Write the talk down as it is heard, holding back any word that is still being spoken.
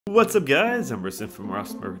What's up, guys? I'm Rusin from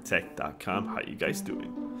SuperPi.com. How you guys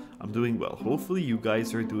doing? I'm doing well. Hopefully you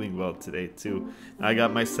guys are doing well today too. I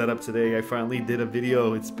got my setup today. I finally did a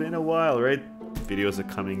video. It's been a while, right? Videos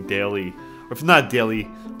are coming daily, or if not daily,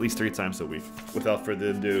 at least 3 times a week. Without further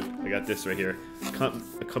ado, I got this right here.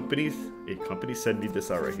 A company sent me this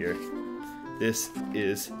out right here. This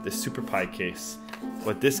is the SuperPi case.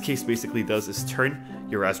 What this case basically does is turn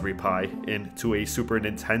your Raspberry Pi into a Super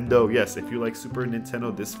Nintendo. Yes, if you like Super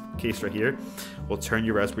Nintendo, this case right here will turn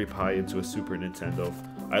your Raspberry Pi into a Super Nintendo.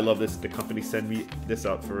 I love this. The company sent me this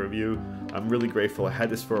out for review. I'm really grateful. I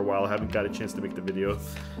had this for a while. I haven't got a chance to make the video.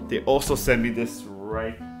 They also sent me this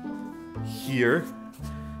right here.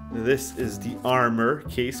 This is the armor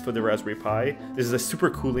case for the Raspberry Pi. This is a super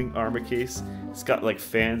cooling armor case. It's got like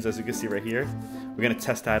fans, as you can see right here. We're gonna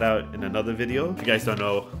test that out in another video. If you guys don't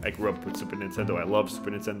know, I grew up with Super Nintendo. I love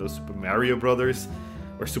Super Nintendo. Super Mario Brothers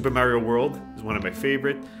or Super Mario World is one of my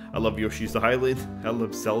favorite. I love Yoshi's Island. I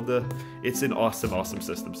love Zelda. It's an awesome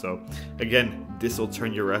system. So again, this will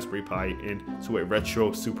turn your Raspberry Pi into a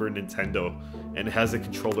retro Super Nintendo, and it has a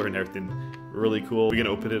controller and everything. Really cool. We're gonna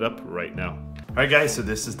open it up right now. All right, guys. So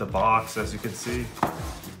this is the box, as you can see.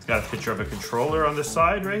 It's got a picture of a controller on the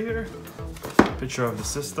side right here. Picture of the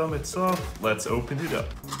system itself. Let's open it up.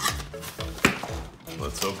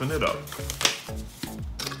 Let's open it up.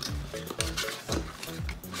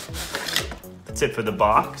 That's it for the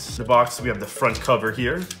box. The box, we have the front cover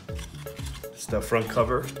here. It's the front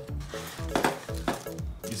cover.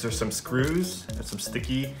 These are some screws and some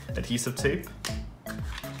sticky adhesive tape.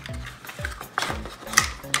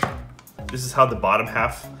 This is how the bottom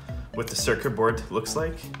half with the circuit board looks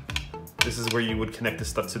like. This is where you would connect the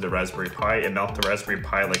stuff to the Raspberry Pi and mount the Raspberry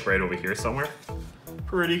Pi like right over here somewhere.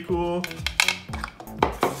 Pretty cool.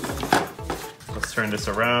 Let's turn this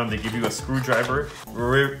around. They give you a screwdriver,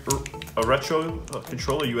 a retro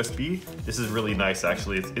controller USB. This is really nice,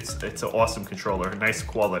 actually. It's an awesome controller, nice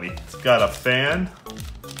quality. It's got a fan,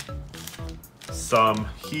 some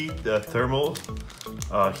heat, thermal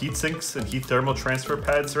heat sinks and heat thermal transfer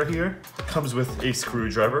pads right here. Comes with a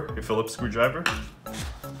screwdriver, a Phillips screwdriver.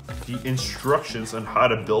 The instructions on how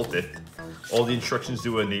to build it. All the instructions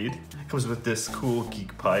you will need. It comes with this cool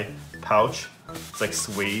Geek Pi pouch. It's like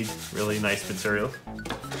suede, really nice material.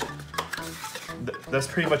 That's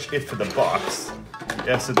pretty much it for the box.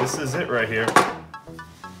 Yeah, so this is it right here.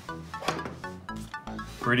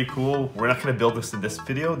 Pretty cool. We're not gonna build this in this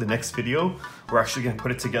video. The next video, we're actually gonna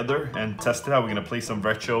put it together and test it out. We're gonna play some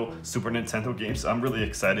retro Super Nintendo games. I'm really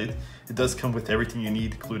excited. It does come with everything you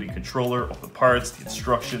need, including controller, all the parts, the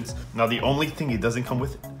instructions. Now, the only thing it doesn't come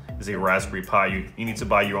with is a Raspberry Pi. You need to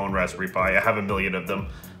buy your own Raspberry Pi. I have a million of them.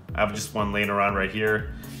 I have just one laying around right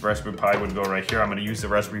here. Raspberry Pi would go right here. I'm gonna use the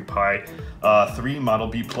Raspberry Pi 3 Model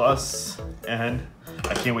B Plus, and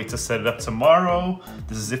I can't wait to set it up tomorrow.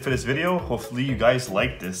 This is it for this video. Hopefully you guys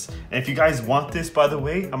like this. And if you guys want this, by the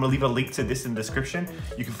way, I'm gonna leave a link to this in the description.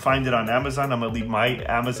 You can find it on Amazon. I'm gonna leave my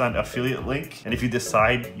Amazon affiliate link. And if you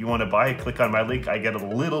decide you wanna buy it, click on my link. I get a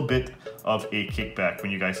little bit of a kickback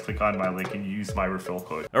when you guys click on my link and you use my referral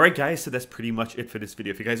code. All right, guys, so that's pretty much it for this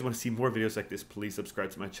video. If you guys wanna see more videos like this, please subscribe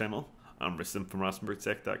to my channel. I'm Rusin from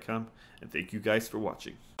SuperPi.com, and thank you guys for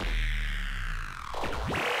watching.